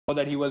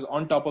that he was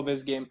on top of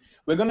his game.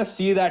 We're going to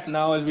see that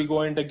now as we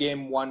go into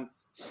game 1.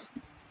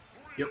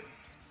 Yep.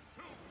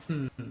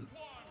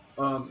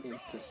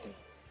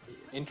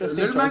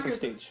 Interesting choice of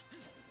stage.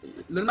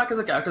 Lil Mac is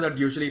a character that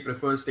usually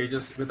prefers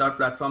stages without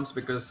platforms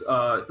because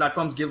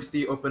platforms gives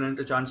the opponent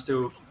a chance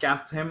to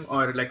camp him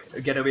or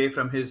like get away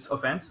from his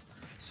offense.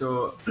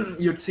 So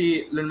you'd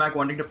see Lil Mac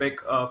wanting to pick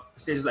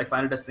stages like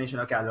Final Destination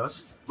or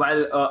Kalos,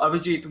 while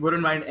Avijit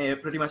wouldn't mind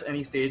pretty much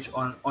any stage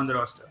on the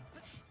roster.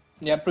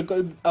 Yeah,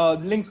 because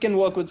Link can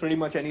work with pretty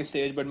much any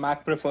stage, but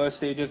Mac prefers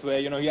stages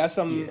where he has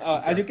some.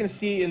 As you can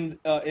see in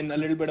a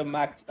little bit of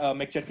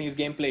McChutney's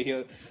gameplay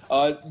here,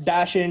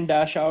 dash in,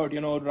 dash out.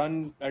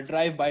 Run a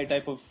drive-by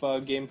type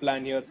of game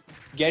plan here.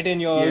 Get in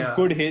your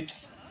good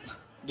hits,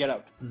 get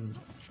out.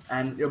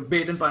 And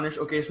bait and punish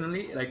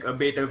occasionally, like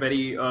bait a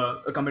very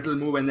a committal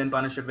move and then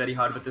punish it very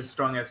hard with his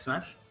strong F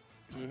smash.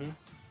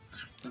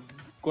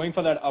 Going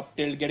for that up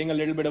tilt, getting a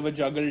little bit of a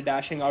juggle,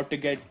 dashing out to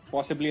get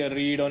possibly a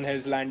read on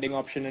his landing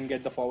option and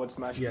get the forward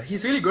smash. Yeah,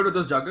 he's really good with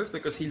those juggles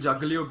because he'll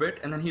juggle you a bit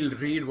and then he'll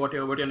read what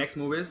your next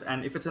move is,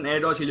 and if it's an air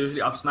dodge, he'll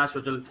usually up smash,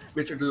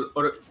 which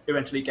it'll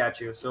eventually catch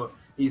you. So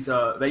he's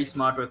very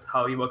smart with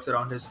how he works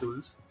around his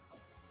tools.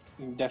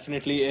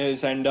 Definitely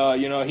is, and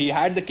he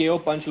had the KO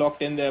punch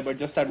locked in there, but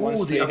just that one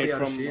stray hit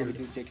from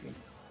taking.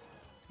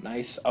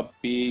 Nice up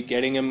B,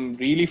 getting him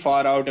really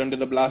far out into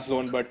the blast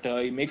zone, but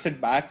he makes it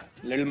back.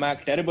 Little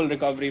Mac, terrible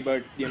recovery,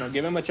 but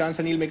give him a chance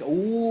and he'll make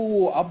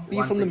up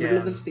B from the middle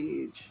of the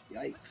stage.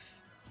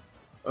 Yikes.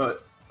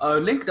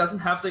 Link doesn't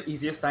have the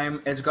easiest time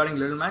edgeguarding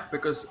Little Mac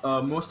because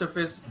most of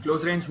his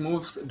close range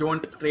moves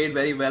don't trade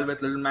very well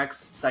with Little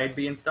Mac's side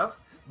B and stuff.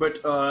 But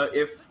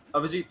if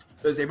Avijit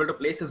is able to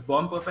place his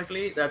bomb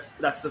perfectly, that's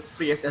the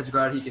freest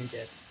edgeguard he can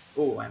get.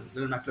 Oh, and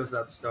Little Mac closes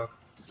out the stock.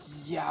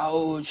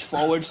 Youch!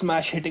 Forward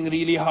smash hitting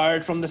really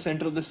hard from the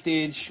center of the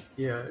stage.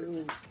 Yeah.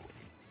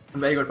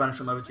 Very good punish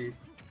from Avijit.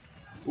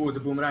 Ooh, the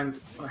boomerang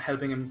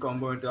helping him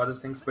combo into other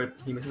things, but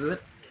he misses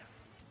it.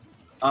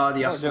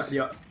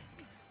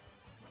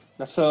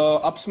 That's a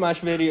up smash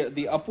variant,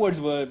 the upwards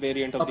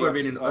variant of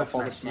the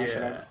forward smash.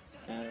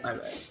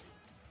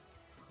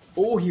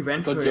 Oh, he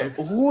went for it.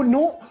 Oh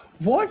no!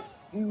 What?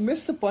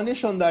 Missed the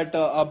punish on that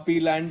up B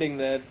landing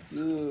there.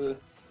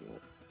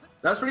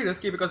 That's pretty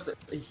risky because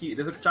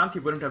there's a chance he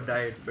wouldn't have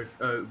died, but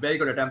very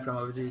good attempt from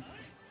Avijit.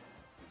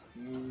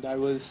 That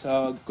was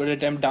a good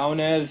attempt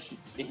down air.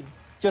 He's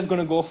just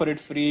gonna go for it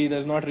free.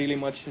 There's not really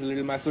much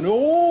Little Max.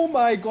 Oh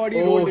my god,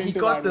 he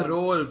got the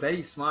roll.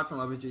 Very smart from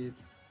Avijit.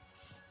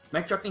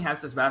 McChutney has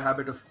this bad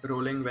habit of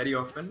rolling very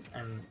often,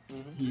 and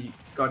he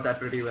got that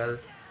pretty well.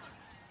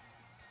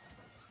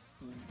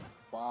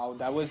 Wow,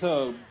 that was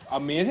a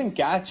amazing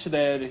catch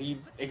there. He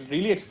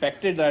really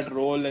expected that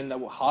roll and the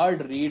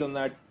hard read on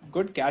that.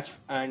 Good catch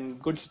and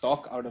good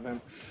stock out of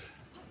him.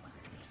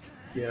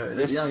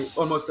 Yeah,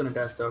 almost an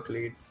entire stock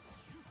lead.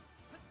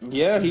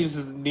 Yeah, he's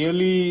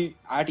nearly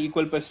at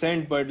equal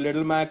 %, but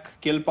Little Mac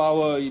kill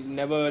power,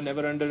 never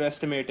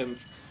underestimate him.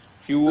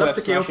 Plus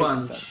the KO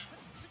punch.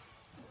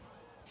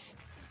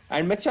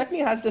 And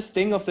McChutney has the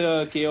sting of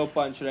the KO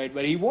punch, right?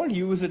 But he won't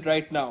use it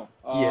right now.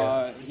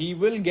 He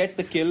will get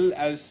the kill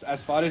as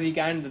far as he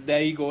can.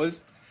 There he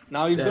goes.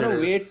 Now he's going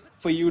to wait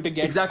for you to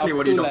get exactly up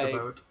what to he talked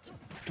about.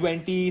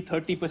 20,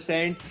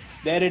 30%.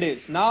 There it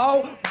is.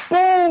 Now,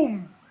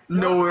 boom!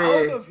 No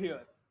way. Out of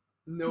here.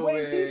 No 20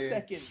 way.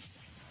 seconds.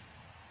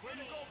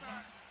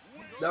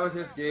 That was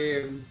his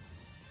game.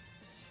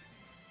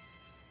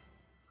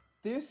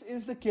 This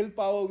is the kill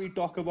power we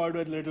talk about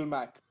with Little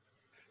Mac.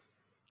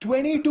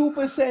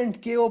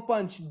 22% KO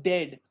punch,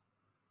 dead.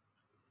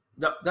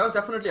 That was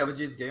definitely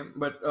Avijit's game,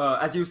 but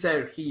as you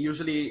said, he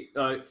usually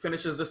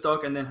finishes the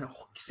stock and then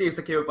saves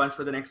the KO punch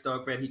for the next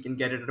stock where he can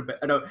get it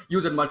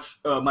use it much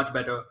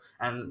better,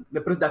 and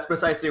that's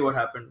precisely what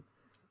happened.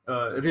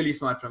 Really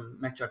smart from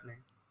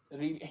McChutney.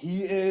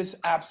 He is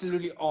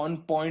absolutely on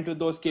point with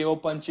those KO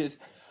punches.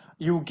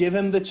 You give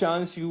him the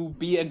chance, you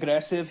be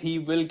aggressive, he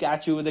will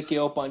catch you with a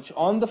KO punch.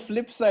 On the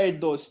flip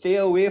side though, stay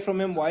away from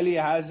him while he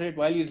has it,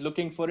 while he's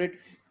looking for it.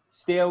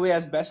 Stay away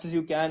as best as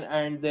you can,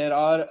 and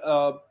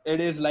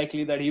it is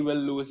likely that he will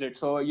lose it.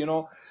 So,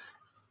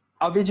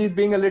 Avijit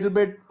being a little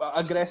bit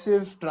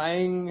aggressive,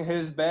 trying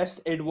his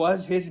best, it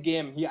was his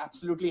game. He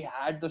absolutely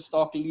had the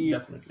stock lead.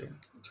 Definitely.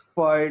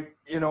 But,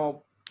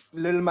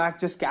 Little Mac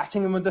just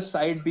catching him with the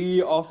side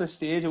B off the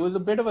stage, it was a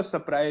bit of a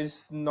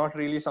surprise, not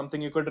really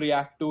something you could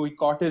react to. He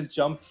caught his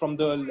jump from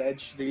the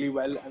ledge really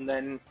well, and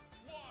then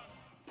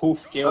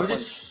poof, KO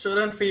punch.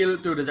 Shouldn't feel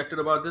too dejected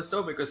about this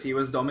though, because he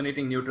was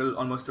dominating neutral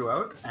almost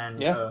throughout, and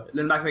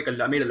Lil Mac made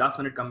a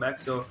last-minute comeback,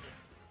 so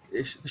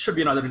it should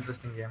be another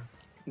interesting game.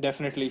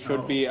 Definitely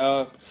should be.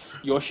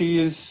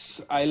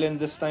 Yoshi's Island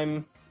this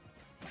time.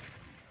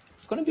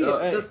 It's gonna be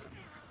a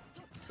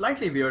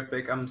slightly weird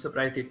pick. I'm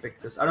surprised he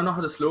picked this. I don't know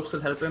how the slopes will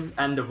help him,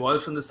 and the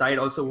walls from the side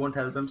also won't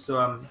help him, so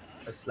I'm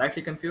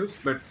slightly confused.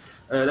 But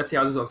let's see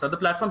how this works out. The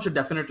platform should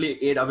definitely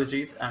aid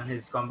Avijit and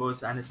his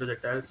combos and his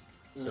projectiles.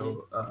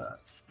 So.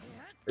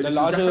 The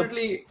larger,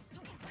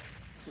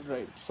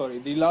 Right. Sorry.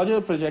 The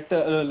larger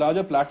projector,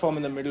 larger platform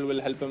in the middle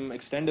will help him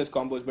extend his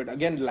combos. But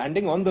again,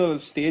 landing on the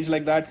stage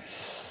like that,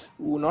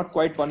 ooh, not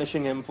quite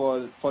punishing him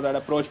for that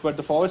approach. But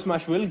the forward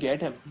smash will get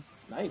him.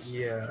 Nice.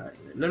 Yeah,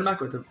 Lil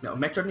Mac with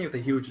McChutney with a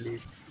huge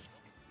lead.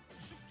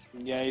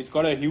 Yeah, he's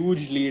got a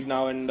huge lead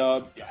now, and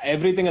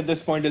everything at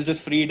this point is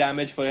just free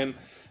damage for him.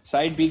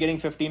 Side B getting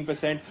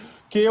 15%.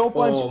 KO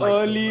punch Oh my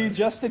early God.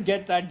 just to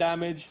get that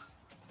damage.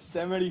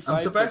 75%. I'm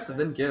surprised it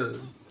didn't kill.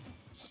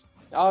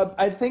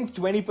 I think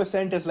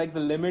 20% is like the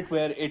limit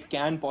where it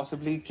can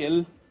possibly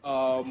kill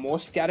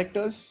most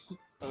characters.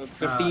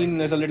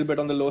 15 is a little bit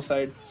on the low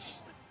side.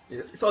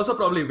 It's also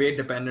probably weight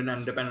dependent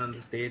and dependent on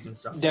the stage and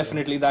stuff.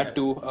 Definitely so, that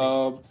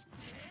too.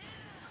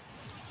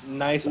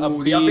 Nice up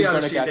the B up is B gonna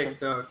RC catch takes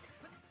him.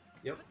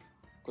 Yep.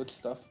 Good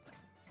stuff.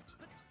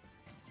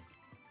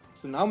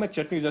 So now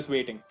McChutney is just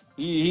waiting.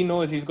 He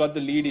knows he's got the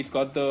lead. He's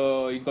got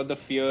the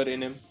fear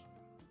in him.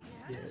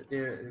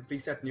 Yeah,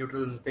 preset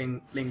neutral and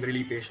playing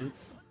really patient.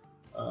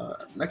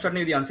 McChutney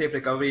with the unsafe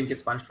recovery and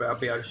gets punched by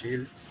up air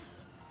shield.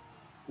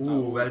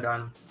 Ooh, well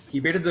done. He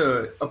baited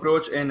the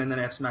approach in and then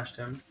F smashed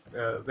him.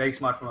 Very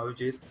smart from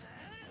Avijit.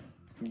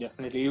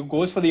 Definitely. He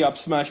goes for the up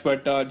smash,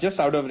 but just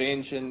out of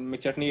range, and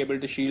McChutney able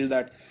to shield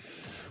that.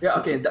 Yeah,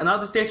 okay. Now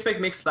the stage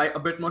pick makes a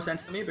bit more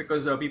sense to me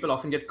because people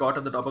often get caught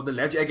at the top of the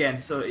ledge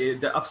again. So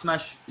the up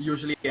smash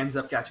usually ends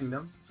up catching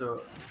them.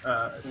 So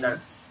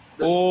that's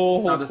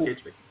now the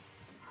stage pick.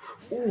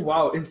 Oh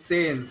wow,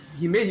 insane!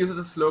 He made use of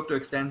the slope to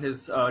extend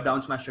his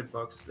down smash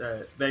hitbox.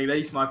 Very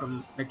very smart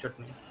from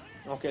McChutney.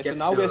 Okay, so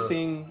now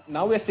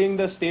we're seeing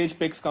the stage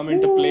picks come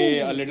into play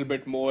a little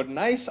bit more.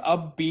 Nice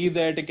up B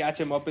there to catch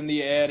him up in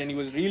the air, and he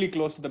was really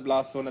close to the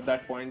blast zone at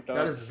that point.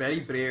 That is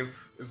very brave,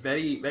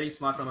 very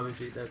smart from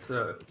Avijit. That's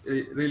a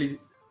really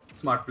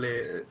smart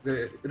play.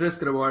 The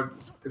risk reward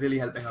really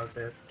helping out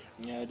there.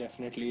 Yeah,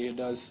 definitely it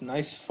does.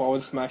 Nice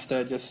forward smash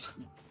there, just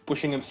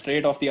pushing him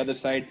straight off the other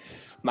side.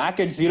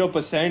 Mac at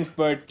 0%,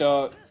 but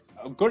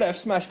a good F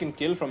smash can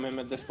kill from him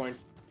at this point.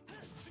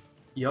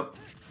 Yep.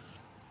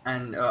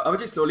 And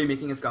Avijit slowly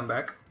making his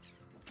comeback.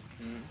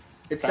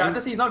 It's sad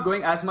to see he's not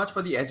going as much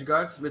for the edge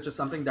guards, which is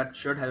something that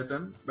should help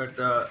him. But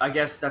I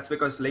guess that's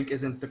because Link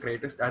isn't the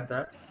greatest at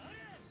that.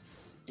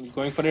 He's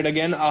going for it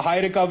again. A high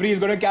recovery. He's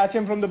going to catch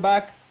him from the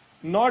back.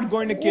 Not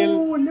going to kill.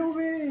 Oh, no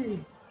way.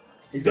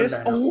 He's going to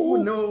die now. Oh,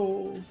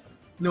 no.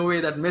 No way,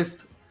 that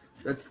missed.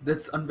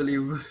 That's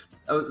unbelievable.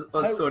 I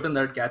was certain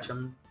that would catch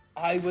him.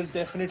 I was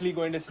definitely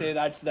going to say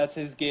that's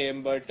his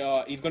game, but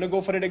he's going to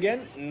go for it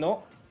again.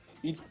 No.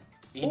 He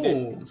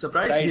did.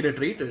 Surprised he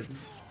retreated.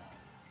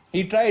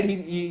 He tried.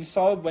 He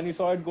saw when he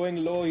saw it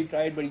going low. He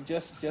tried, but he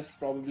just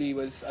probably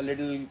was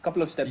a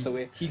couple of steps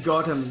away. He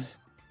got him.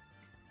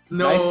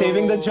 No. Nice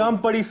saving the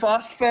jump, but he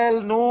fast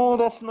fell. No,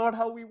 that's not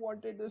how we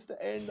wanted this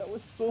to end. That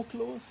was so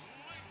close.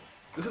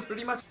 This is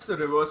pretty much the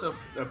reverse of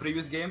the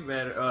previous game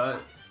where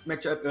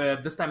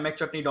this time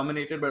McChutney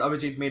dominated, but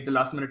Avijit made the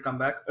last minute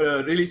comeback.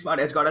 Really smart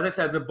edge guard. As I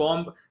said, the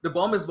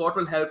bomb is what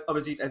will help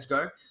Avijit edge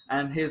guard,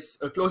 and his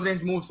close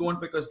range moves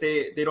won't because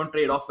they don't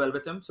trade off well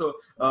with him. So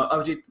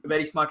Avijit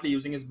very smartly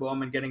using his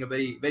bomb and getting a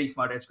very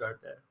smart edge guard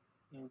there.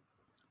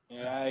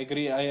 Yeah, I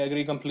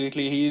agree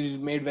completely. He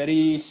made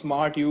very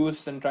smart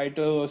use and tried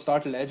to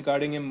start ledge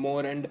guarding him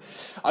more. And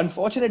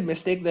unfortunate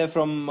mistake there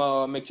from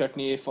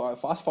McChutney,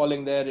 fast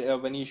falling there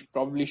when he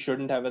probably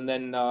shouldn't have, and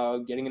then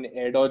getting an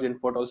air dodge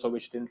input also,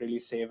 which didn't really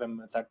save him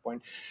at that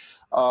point.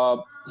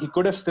 He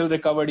could have still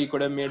recovered. He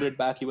could have made it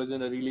back. He was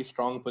in a really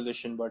strong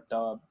position, but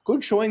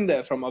good showing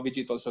there from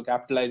Avijit also,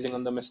 capitalizing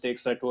on the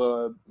mistakes that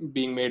were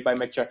being made by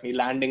McChutney,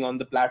 landing on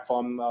the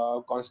platform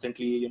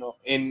constantly,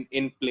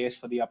 in place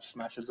for the up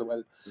smash as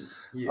well.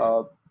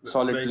 Yeah,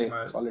 solid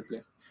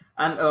play.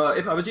 And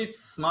if Avijit's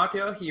smart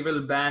here, he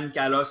will ban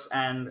Kalos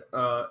and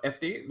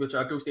FT, which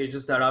are two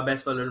stages that are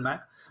best for Lil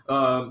Mac.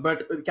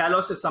 But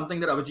Kalos is something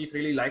that Avijit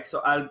really likes,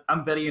 so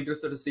I'm very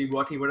interested to see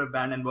what he would have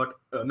banned and what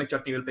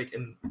McChutney will pick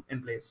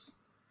in place.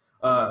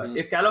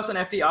 If Kalos and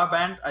FT are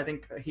banned, I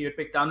think he would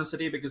pick Town and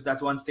City because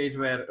that's one stage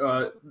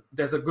where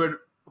there's a good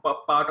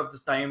part of the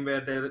time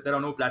where there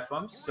are no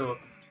platforms. So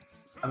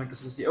I'm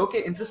interested to see.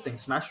 Okay, interesting.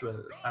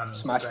 Smashville.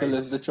 Smashville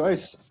is the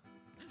choice.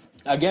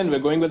 Again, we're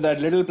going with that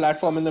little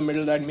platform in the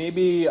middle that may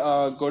be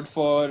good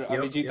for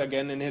Avijit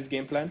again in his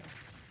game plan.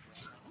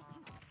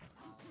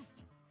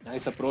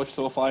 Nice approach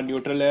so far,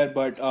 neutral air,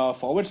 but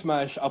forward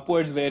smash,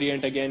 upwards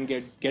variant again,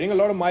 getting a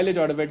lot of mileage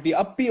out of it. The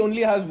up P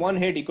only has one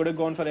hit. He could have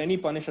gone for any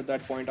punish at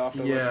that point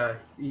afterwards. Yeah,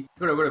 he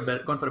could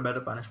have gone for a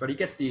better punish, but he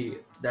gets the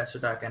dash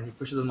attack and he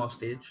pushes him off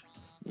stage.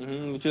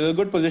 Which is a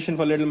good position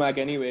for Little Mac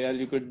anyway. As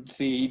you could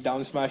see, he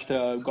down smashed,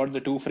 got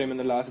the 2-frame in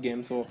the last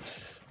game, so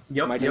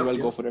might as well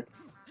go for it.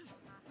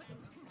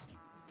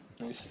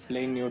 Nice,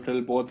 playing neutral,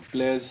 both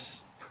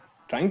players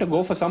trying to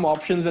go for some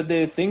options that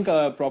they think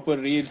are proper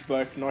reads,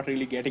 but not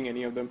really getting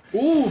any of them.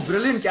 Ooh,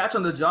 brilliant catch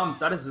on the jump.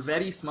 That is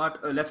very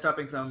smart left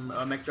tapping from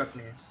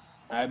McChutney.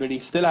 But he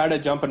still had a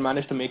jump and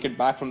managed to make it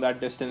back from that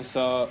distance.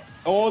 That's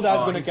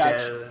going to catch.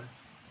 Dead.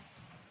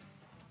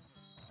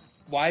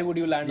 Why would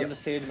you land on the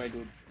stage, my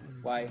dude?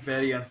 Why?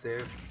 Very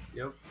unsafe.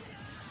 Yep.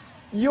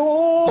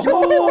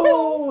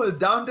 Yo!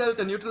 Down tilt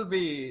to neutral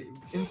B.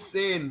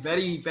 Insane.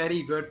 Very,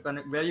 very good.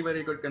 Very,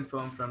 very good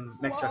confirm from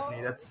McChutney.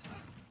 Wow.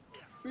 That's.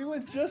 We were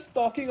just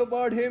talking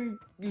about him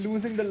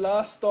losing the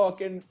last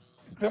stock, and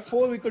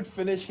before we could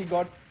finish, he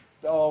got.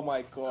 Oh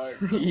my god!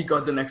 He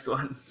got the next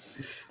one.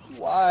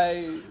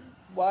 Why?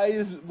 Why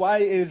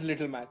is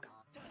Little Mac?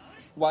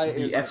 Why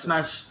is The F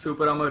smash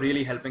super armor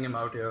really helping him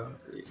out here.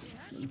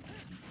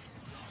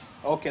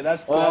 Okay,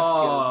 that's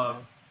skill.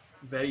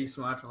 Very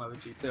smart from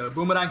Avijit. The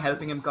boomerang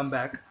helping him come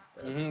back,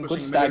 Good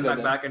pushing stagger Little Mac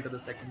there. back into the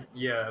second.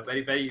 Yeah,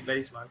 very, very,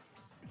 very smart.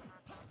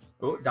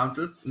 Oh, down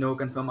tilt, no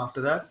confirm after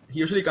that. He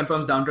usually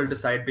confirms down tilt to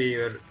side B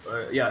or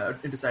yeah,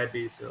 into side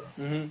B. So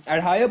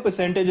At higher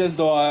percentages,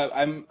 though,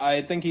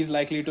 I think he's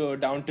likely to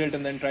down tilt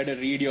and then try to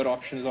read your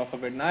options off a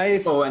bit.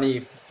 Nice. oh, and he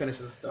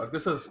finishes the stock.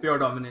 This is pure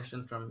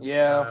domination from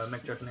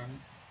McChutney.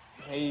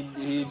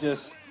 He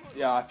just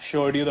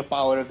showed you the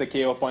power of the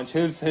KO punch.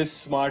 His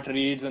smart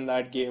reads in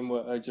that game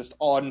were just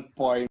on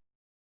point.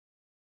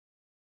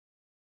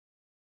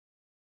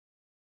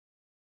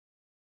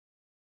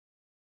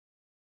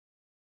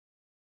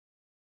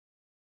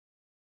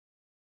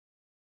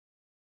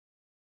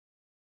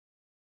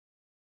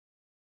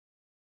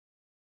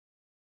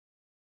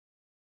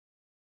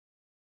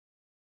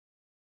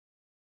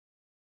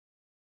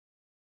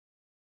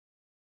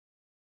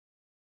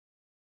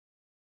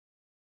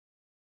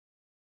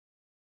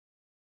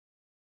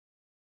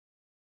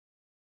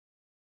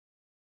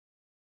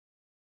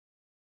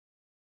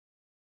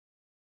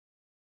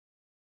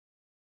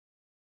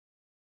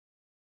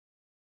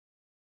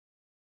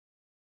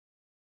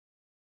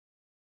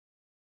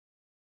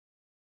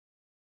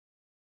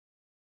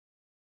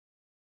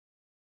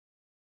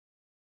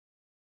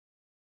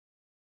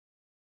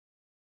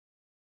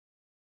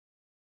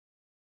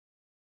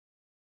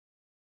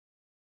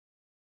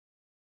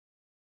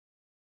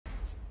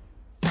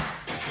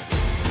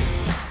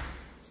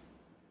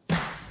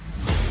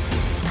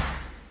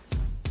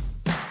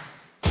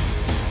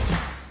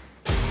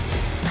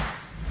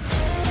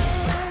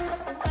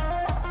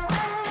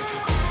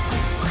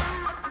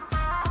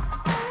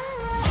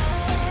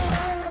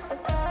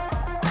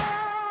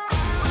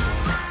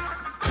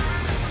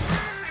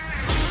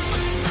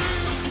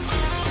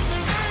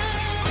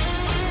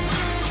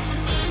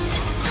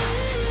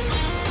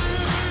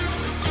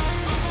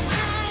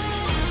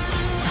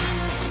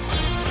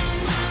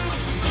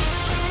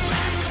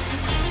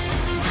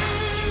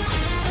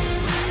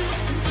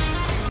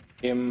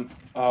 Game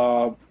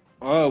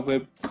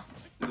with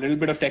a little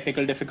bit of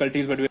technical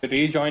difficulties, but we're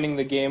rejoining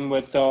the game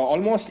with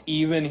almost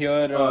even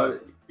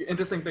here.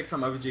 Interesting pick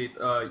from Avijit.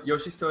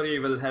 Yoshi's story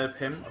will help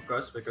him, of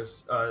course,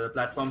 because the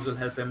platforms will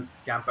help him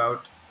camp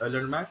out a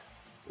little Mac.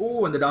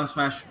 Oh, and the down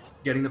smash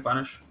getting the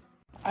punish.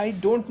 I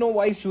don't know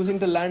why he's choosing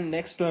to land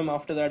next to him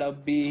after that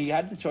up B. He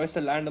had the choice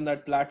to land on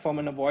that platform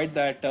and avoid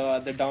that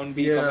the down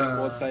B covering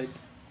both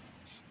sides.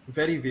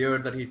 Very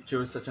weird that he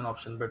chose such an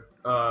option, but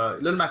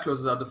Lil Mac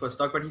closes out the first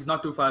stock, but he's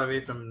not too far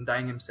away from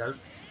dying himself.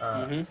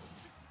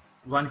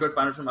 One good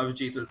punish from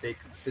Avijit will take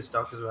his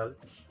stock as well.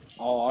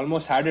 Oh,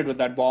 almost had it with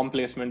that bomb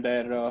placement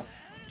there,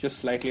 just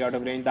slightly out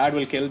of range. That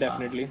will kill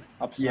definitely.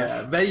 Up smash.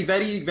 Yeah, very,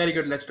 very, very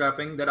good ledge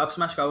trapping. That up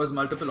smash covers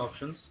multiple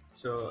options,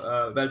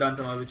 so well done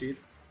from Avijit.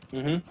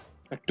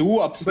 Two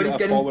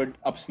forward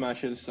up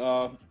smashes.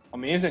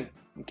 Amazing.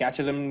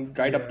 Catches him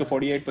right up to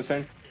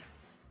 48%.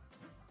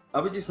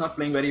 Avijit's not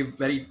playing very,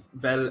 very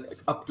well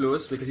up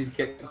close because he's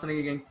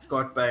constantly getting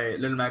caught by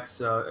Lil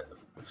Mac's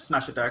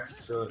smash attacks.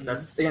 So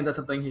that's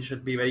something he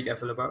should be very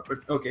careful about. But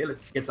okay,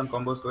 let's get some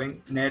combos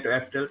going. Nair to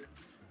F tilt.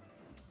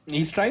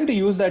 He's trying to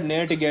use that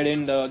Nair to get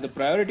in. The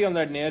priority on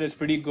that Nair is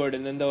pretty good,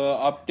 and then the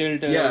up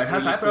tilt. Yeah, it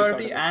has high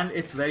priority and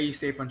it's very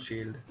safe on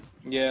shield.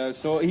 Yeah,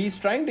 so he's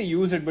trying to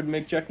use it, but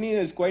McChutney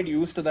is quite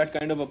used to that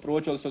kind of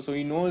approach also, so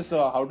he knows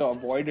how to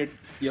avoid it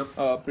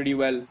pretty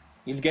well.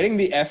 He's getting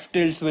the F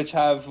tilts, which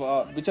are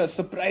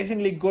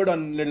surprisingly good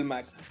on Little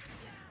Mac.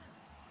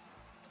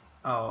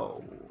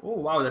 Oh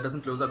wow, that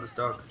doesn't close out the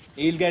stock.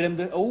 He'll get him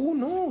the. Oh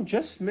no,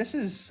 just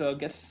misses.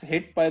 Gets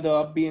hit by the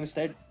up B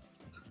instead.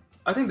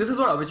 I think this is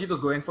what Avijit was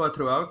going for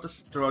throughout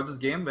this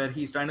game, where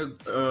he's trying to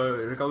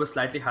recover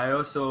slightly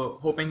higher, so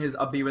hoping his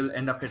up B will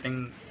end up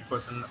hitting the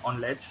person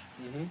on ledge.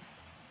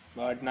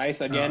 But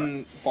nice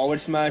again, forward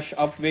smash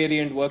up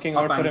variant working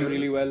out for him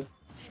really well.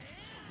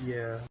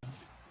 Yeah.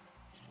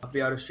 Up B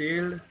out of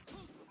shield.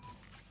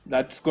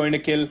 That's going to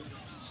kill.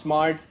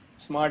 Smart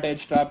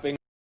edge trapping.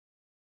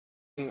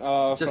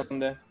 From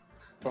there.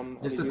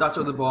 Just a touch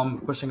of the bomb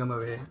pushing him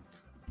away.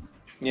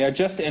 Yeah,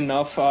 just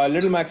enough.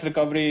 Little Mac's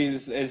recovery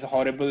is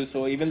horrible,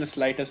 so even the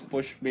slightest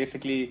push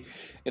basically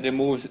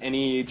removes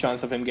any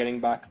chance of him getting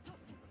back.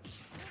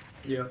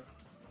 Yeah.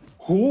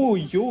 Oh,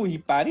 he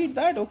parried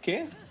that?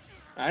 Okay.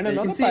 And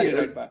another parry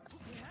right back.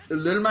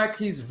 Little Mac,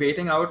 he's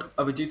waiting out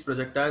Avijit's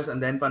projectiles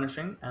and then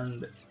punishing,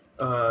 and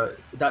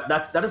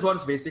that is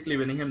what's basically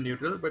winning him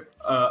neutral. But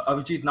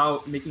Avijit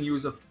now making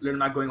use of Little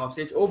Mac going off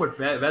stage. Oh, but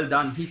well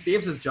done. He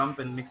saves his jump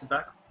and makes it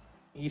back.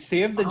 He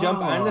saved the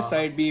jump and the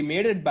side B,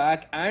 made it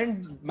back,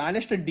 and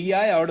managed to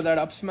DI out of that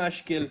up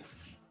smash kill.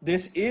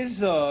 This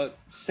is a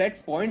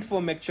set point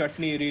for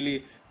McChutney,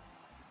 really.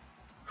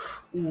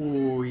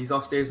 Ooh, he's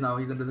off stage now.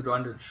 He's in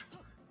disadvantage.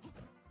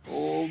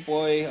 Oh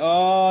boy.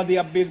 Oh, the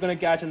up B is going to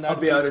catch and that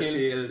Up the will outer kill.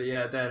 shield.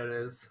 Yeah, there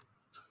it is.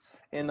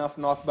 Enough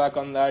knockback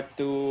on that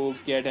to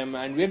get him.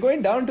 And we're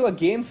going down to a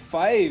game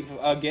 5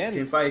 again.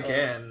 Game 5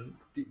 again.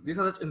 These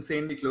are such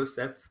insanely close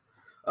sets.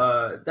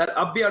 That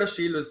up B out of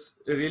shield was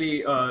a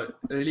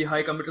really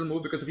high committal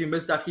move, because if he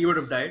missed that, he would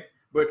have died.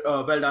 But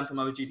well done from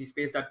Avijit. He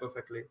spaced that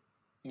perfectly.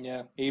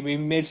 Yeah, he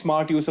made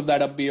smart use of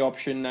that up B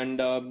option, and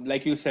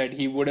like you said,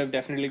 he would have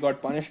definitely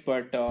got punished,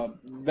 but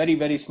very,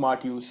 very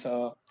smart use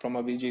from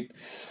Abhijit.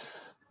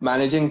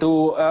 Managing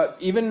to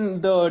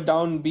even the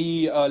down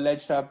B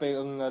ledge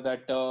trapping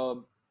that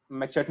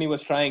McChutney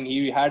was trying,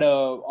 he had a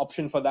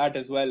option for that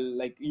as well.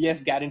 Like,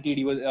 yes, guaranteed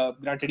he was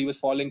granted he was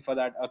falling for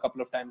that a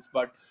couple of times,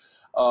 but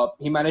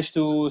he managed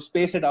to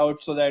space it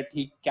out so that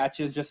he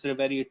catches just a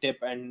very tip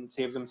and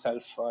saves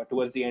himself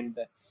towards the end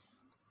there.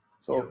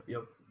 So.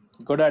 Yep.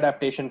 Good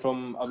adaptation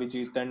from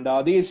Avijit, and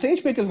the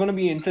stage pick is going to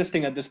be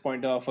interesting at this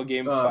point for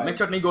game 5.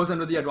 McChutney goes in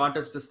with the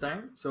advantage this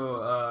time,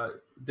 so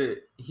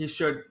he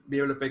should be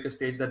able to pick a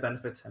stage that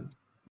benefits him.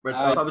 But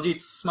if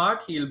Avijit's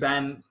smart, he'll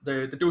ban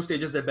the 2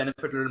 stages that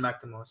benefit Little Mac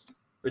the most,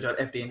 which are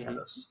FD and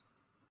Kalos.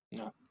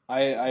 Yeah,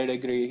 I'd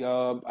agree.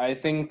 I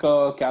think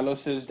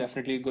Kalos is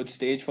definitely a good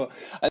stage for.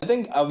 I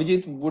think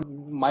Avijit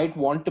might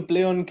want to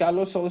play on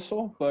Kalos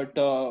also, but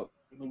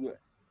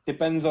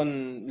depends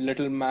on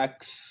Little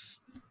Mac's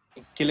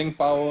killing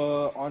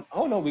power on.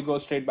 Oh no, we go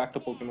straight back to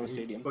Pokemon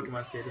Stadium.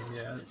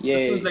 Yeah. Yeah,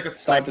 this seems like a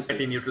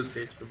slightly neutral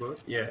stage for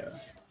both. Yeah.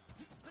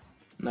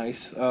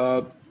 Nice.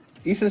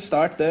 Decent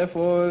start there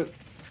for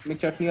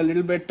McChutney. A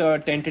little bit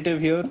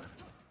tentative here.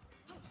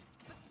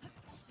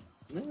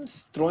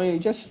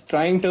 Just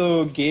trying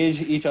to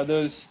gauge each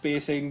other's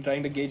spacing,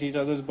 trying to gauge each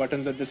other's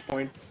buttons at this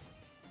point.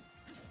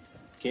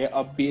 Okay,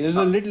 up B. This is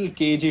a little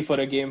cagey for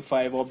a game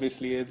 5.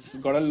 Obviously, it's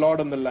got a lot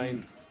on the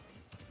line.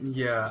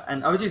 Yeah,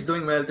 and Avijit is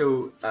doing well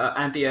to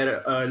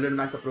anti-air Little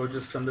Mac's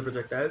approaches from the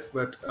projectiles,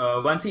 but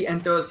once he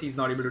enters, he's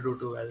not able to do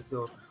too well.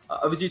 So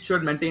Avijit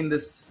should maintain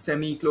this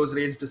semi-close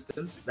range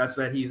distance. That's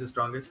where he's the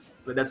strongest.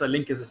 But that's why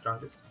Link is the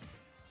strongest.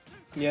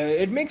 Yeah,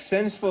 it makes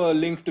sense for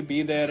Link to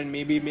be there and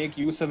maybe make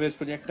use of his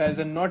projectiles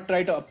and not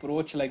try to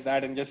approach like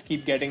that and just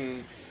keep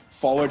getting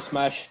forward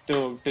smash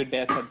to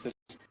death at this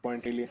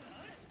point, really.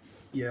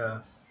 Yeah.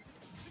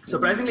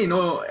 Surprisingly,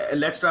 no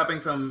ledge trapping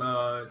from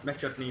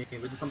McChutney,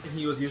 which is something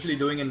he was usually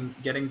doing and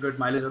getting good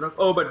mileage out of.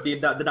 Oh, but the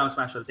down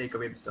smash will take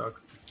away the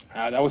stock.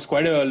 That was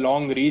quite a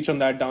long reach on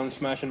that down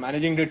smash and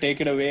managing to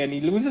take it away. And he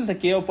loses the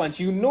KO punch.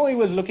 You know he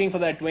was looking for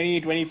that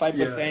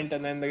 20-25%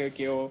 and then the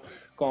KO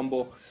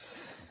combo.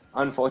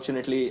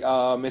 Unfortunately,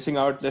 missing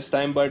out this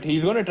time. But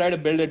he's going to try to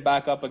build it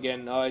back up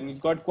again. And he's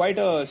got quite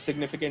a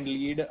significant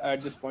lead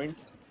at this point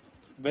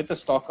with the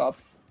stock up.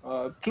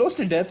 Close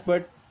to death,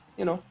 but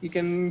you know, he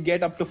can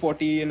get up to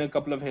 40 in a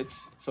couple of hits.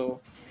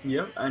 So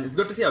yeah, and it's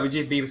good to see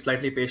Avijit be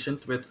slightly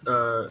patient with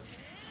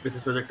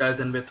his projectiles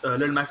and with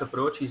Little Mac's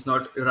approach. He's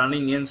not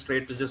running in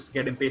straight to just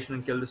get impatient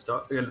and kill the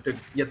stock, to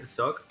get the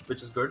stock,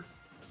 which is good.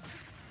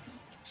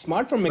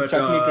 Smart from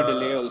McChutney to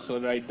delay also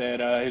right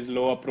there. His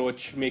low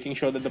approach, making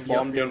sure that the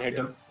bomb didn't hit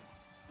him.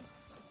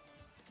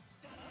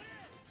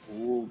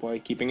 Oh boy,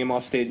 keeping him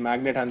off stage.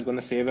 Magnet Hand's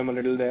gonna save him a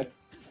little there.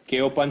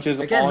 KO punches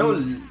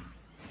on.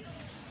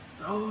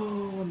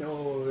 Oh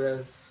no,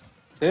 yes.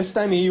 This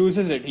time he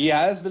uses it. He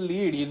has the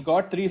lead. He's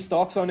got 3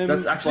 stocks on him.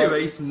 That's actually a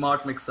very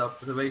smart mix-up.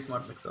 It's a very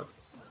smart mix-up.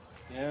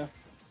 Yeah,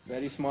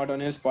 very smart on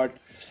his part.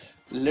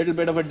 Little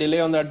bit of a delay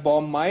on that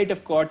bomb might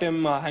have caught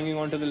him hanging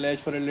onto the ledge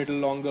for a little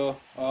longer.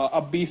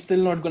 Up B still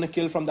not going to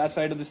kill from that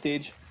side of the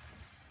stage.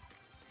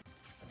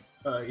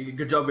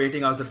 Good job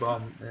waiting out the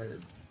bomb.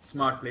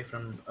 Smart play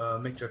from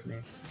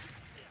McChutney.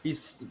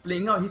 He's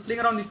playing around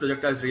these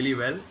projectiles really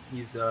well.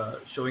 He's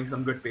showing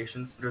some good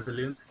patience,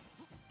 resilience.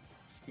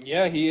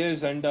 Yeah, he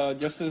is, and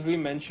just as we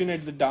mentioned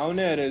it, the down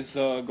air is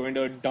going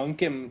to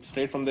dunk him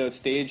straight from the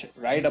stage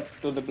right up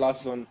to the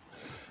blast zone.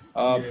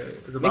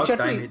 It was about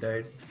time he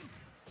died.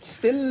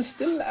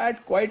 Still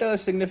at quite a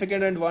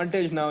significant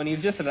advantage now, and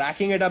he's just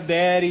racking it up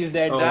there. He's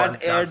dead.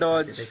 That air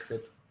dodge.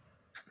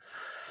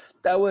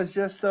 That was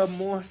just the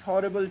most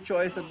horrible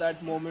choice at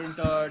that moment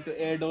to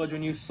air dodge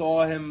when you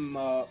saw him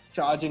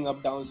charging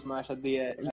up down smash at the air.